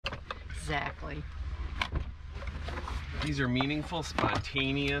Exactly. These are meaningful,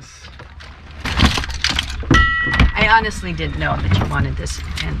 spontaneous. I honestly didn't know that you wanted this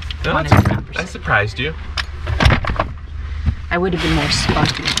and wanted a conversation. I surprised you. I would have been more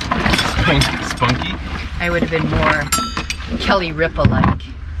spunky. Spunky? I would have been more Kelly Ripa-like.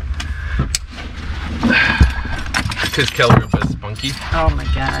 Because Kelly Ripa is spunky? Oh my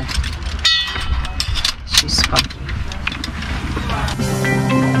God. She's spunky.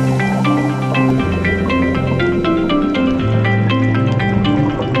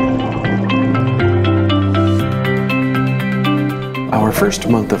 Our first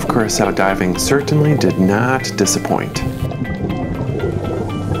month of Curaçao diving certainly did not disappoint.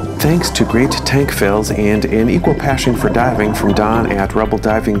 Thanks to great tank fills and an equal passion for diving from Don at Rebel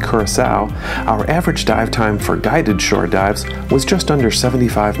Diving Curaçao, our average dive time for guided shore dives was just under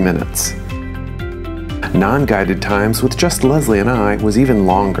 75 minutes. Non-guided times with just Leslie and I was even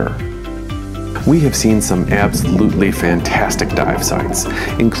longer. We have seen some absolutely fantastic dive sites,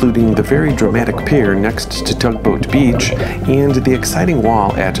 including the very dramatic pier next to Tugboat Beach and the exciting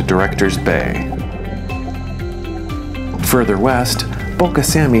wall at Director's Bay. Further west, Boca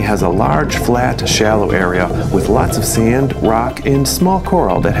Sammy has a large, flat, shallow area with lots of sand, rock, and small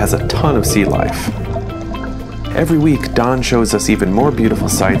coral that has a ton of sea life. Every week, Don shows us even more beautiful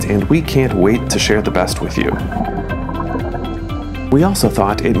sights, and we can't wait to share the best with you. We also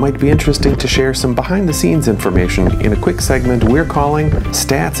thought it might be interesting to share some behind-the-scenes information in a quick segment we're calling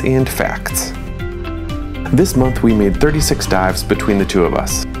Stats and Facts. This month we made 36 dives between the two of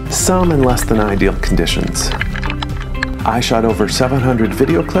us, some in less than ideal conditions. I shot over 700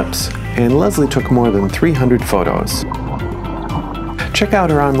 video clips, and Leslie took more than 300 photos. Check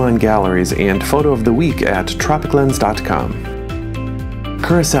out our online galleries and photo of the week at TropicLens.com.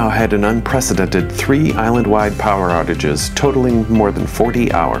 Curaçao had an unprecedented 3 island-wide power outages totaling more than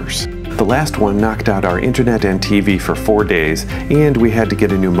 40 hours. The last one knocked out our internet and TV for 4 days, and we had to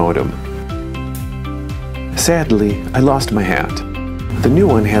get a new modem. Sadly, I lost my hat. The new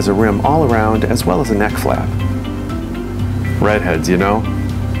one has a rim all around as well as a neck flap. Redheads, you know?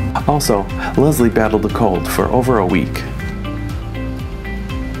 Also, Leslie battled the cold for over a week.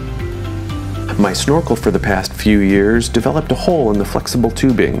 My snorkel for the past few years developed a hole in the flexible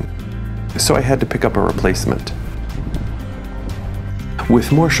tubing, so I had to pick up a replacement.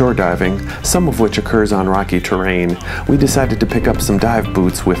 With more shore diving, some of which occurs on rocky terrain, we decided to pick up some dive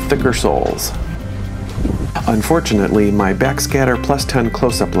boots with thicker soles. Unfortunately, my Backscatter Plus 10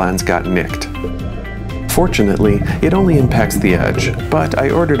 close-up lens got nicked. Fortunately, it only impacts the edge, but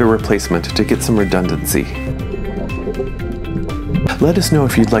I ordered a replacement to get some redundancy. Let us know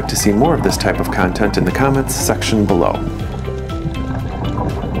if you'd like to see more of this type of content in the comments section below.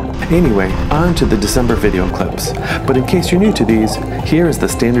 Anyway, on to the December video clips, but in case you're new to these, here is the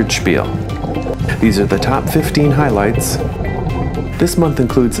standard spiel. These are the top 15 highlights. This month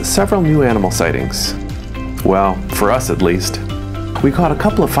includes several new animal sightings. Well, for us at least. We caught a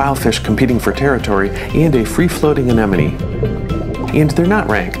couple of filefish competing for territory and a free-floating anemone. And they're not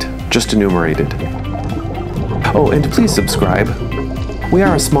ranked, just enumerated. Oh, and please subscribe. We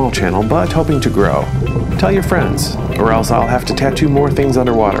are a small channel, but hoping to grow. Tell your friends, or else I'll have to tattoo more things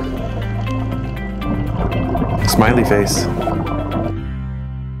underwater. Smiley face.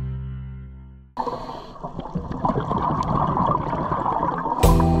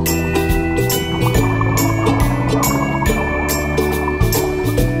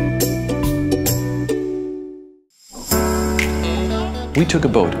 We took a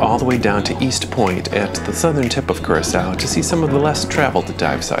boat all the way down to East Point at the southern tip of Curaçao to see some of the less traveled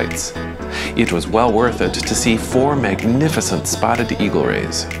dive sites. It was well worth it to see 4 magnificent spotted eagle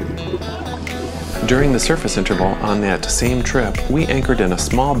rays. During the surface interval on that same trip, we anchored in a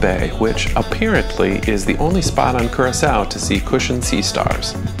small bay, which apparently is the only spot on Curaçao to see cushion sea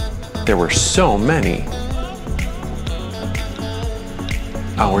stars. There were so many.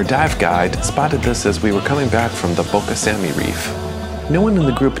 Our dive guide spotted this as we were coming back from the Boca Sammy reef. No one in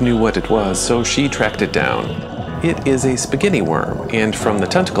the group knew what it was, so she tracked it down. It is a spaghetti worm, and from the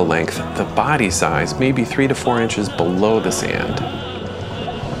tentacle length, the body size may be 3 to 4 inches below the sand.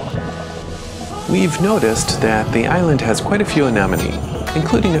 We've noticed that the island has quite a few anemone,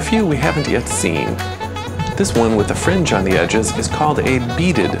 including a few we haven't yet seen. This one with a fringe on the edges is called a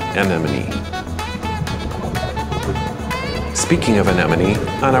beaded anemone. Speaking of anemone,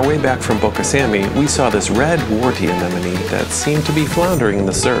 on our way back from Boca Sammy, we saw this red warty anemone that seemed to be floundering in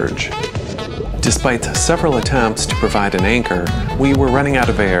the surge. Despite several attempts to provide an anchor, we were running out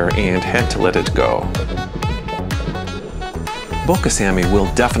of air and had to let it go. Boca Sammy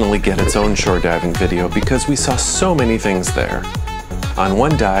will definitely get its own shore diving video because we saw so many things there. On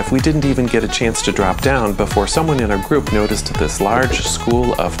one dive, we didn't even get a chance to drop down before someone in our group noticed this large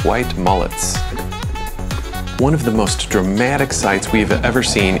school of white mullets. One of the most dramatic sights we've ever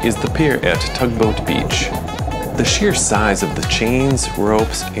seen is the pier at Tugboat Beach. The sheer size of the chains,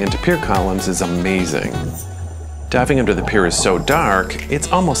 ropes, and pier columns is amazing. Diving under the pier is so dark,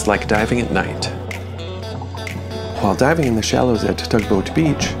 it's almost like diving at night. While diving in the shallows at Tugboat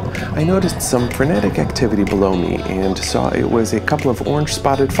Beach, I noticed some frenetic activity below me and saw it was a couple of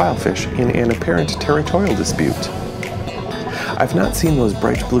orange-spotted filefish in an apparent territorial dispute. I've not seen those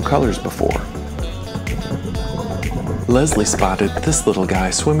bright blue colors before. Leslie spotted this little guy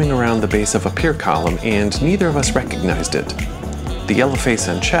swimming around the base of a pier column, and neither of us recognized it. The yellow face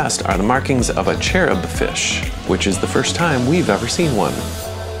and chest are the markings of a cherub fish, which is the first time we've ever seen one.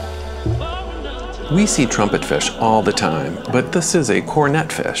 We see trumpetfish all the time, but this is a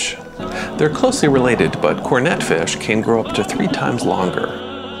cornet fish. They're closely related, but cornet fish can grow up to 3 times longer.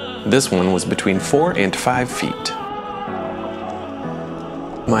 This one was between 4 and 5 feet.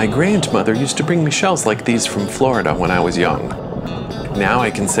 My grandmother used to bring me shells like these from Florida when I was young. Now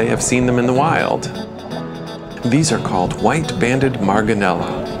I can say I've seen them in the wild. These are called white-banded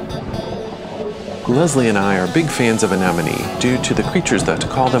marganella. Leslie and I are big fans of anemone due to the creatures that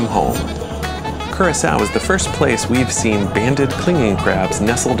call them home. Curaçao is the first place we've seen banded clinging crabs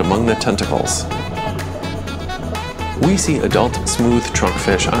nestled among the tentacles. We see adult smooth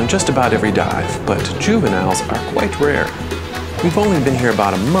trunkfish on just about every dive, but juveniles are quite rare. We've only been here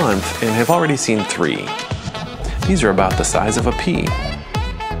about a month and have already seen 3. These are about the size of a pea.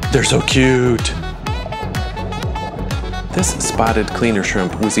 They're so cute! This spotted cleaner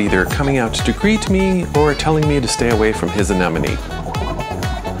shrimp was either coming out to greet me or telling me to stay away from his anemone.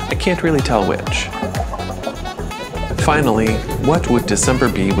 I can't really tell which. Finally, what would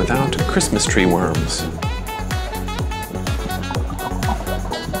December be without Christmas tree worms?